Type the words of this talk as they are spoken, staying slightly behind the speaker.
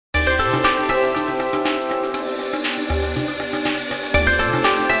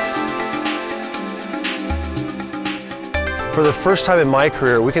For the first time in my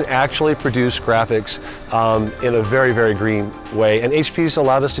career, we can actually produce graphics in a very, very green way, and HP's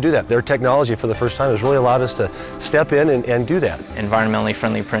allowed us to do that. Their technology for the first time has really allowed us to step in and do that. Environmentally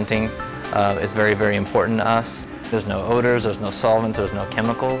friendly printing is very, very important to us. There's no odors, there's no solvents, there's no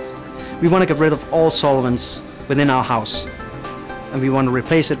chemicals. We want to get rid of all solvents within our house, and we want to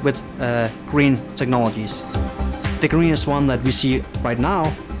replace it with green technologies. The greenest one that we see right now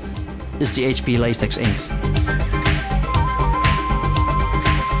is the HP Latex inks.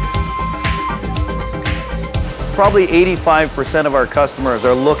 Probably 85% of our customers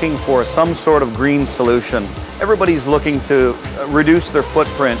are looking for some sort of green solution. Everybody's looking to reduce their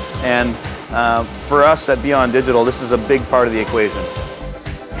footprint, and for us at Beyond Digital, this is a big part of the equation.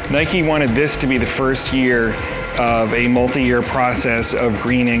 Nike wanted this to be the first year of a multi-year process of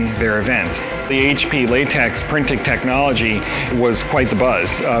greening their events. The HP Latex printing technology was quite the buzz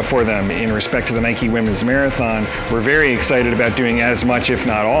for them in respect to the Nike Women's Marathon. We're very excited about doing as much, if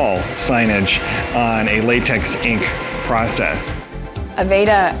not all, signage on a latex ink process.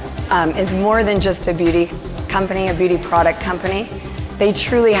 Aveda is more than just a beauty company, a beauty product company. They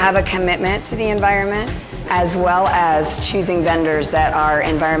truly have a commitment to the environment, as well as choosing vendors that are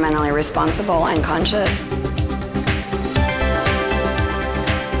environmentally responsible and conscious.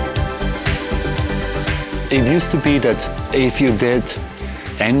 It used to be that if you did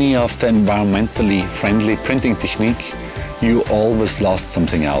any of the environmentally friendly printing technique, you always lost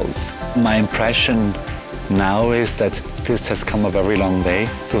something else. My impression now is that this has come a very long way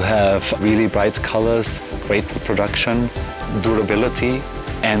to have really bright colors, great reproduction, durability,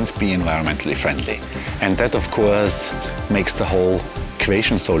 and be environmentally friendly. And that, of course, makes the whole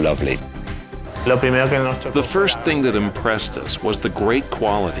equation so lovely. The first thing that impressed us was the great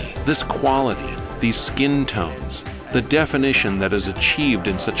quality. This quality, these skin tones, the definition that is achieved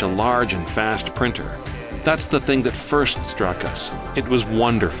in such a large and fast printer. That's the thing that first struck us. It was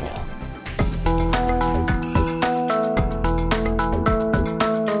wonderful.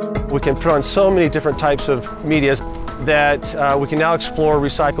 We can print on so many different types of medias that we can now explore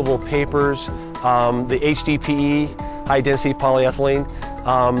recyclable papers, the HDPE, high-density polyethylene.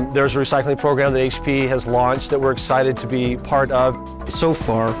 There's a recycling program that HP has launched that we're excited to be part of. So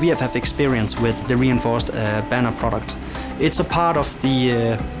far, we have had experience with the reinforced banner product. It's a part of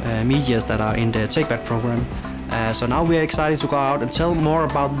the medias that are in the take-back program. So now we are excited to go out and tell more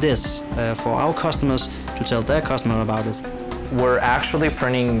about this for our customers, to tell their customer about it. We're actually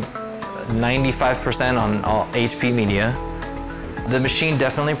printing 95% on all HP media. The machine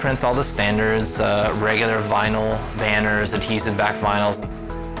definitely prints all the standards, regular vinyl banners, adhesive back vinyls.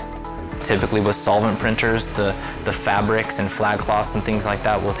 Typically with solvent printers, the fabrics and flag cloths and things like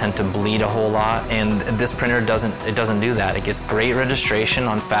that will tend to bleed a whole lot, and this printer doesn't do that. It gets great registration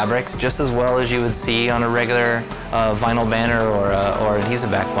on fabrics just as well as you would see on a regular vinyl banner or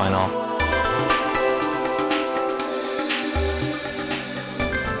adhesive back vinyl.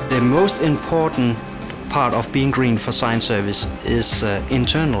 The most important part of being green for Sign Service is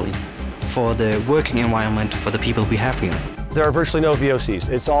internally, for the working environment for the people we have here. There are virtually no VOCs.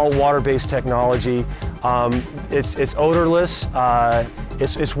 It's all water-based technology. It's odorless.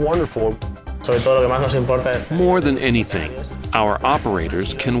 It's wonderful. More than anything, our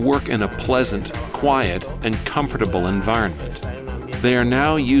operators can work in a pleasant, quiet, and comfortable environment. They are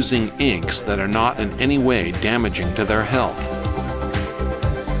now using inks that are not in any way damaging to their health.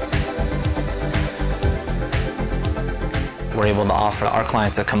 We're able to offer our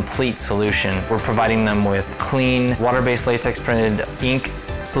clients a complete solution. We're providing them with clean, water-based latex printed ink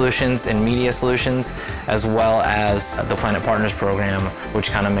solutions and media solutions, as well as the Planet Partners program,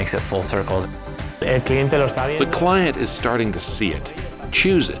 which kind of makes it full circle. The client is starting to see it,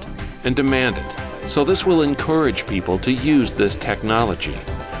 choose it, and demand it. So this will encourage people to use this technology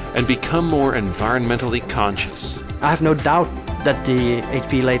and become more environmentally conscious. I have no doubt that the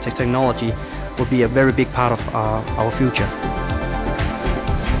HP Latex technology will be a very big part of our future.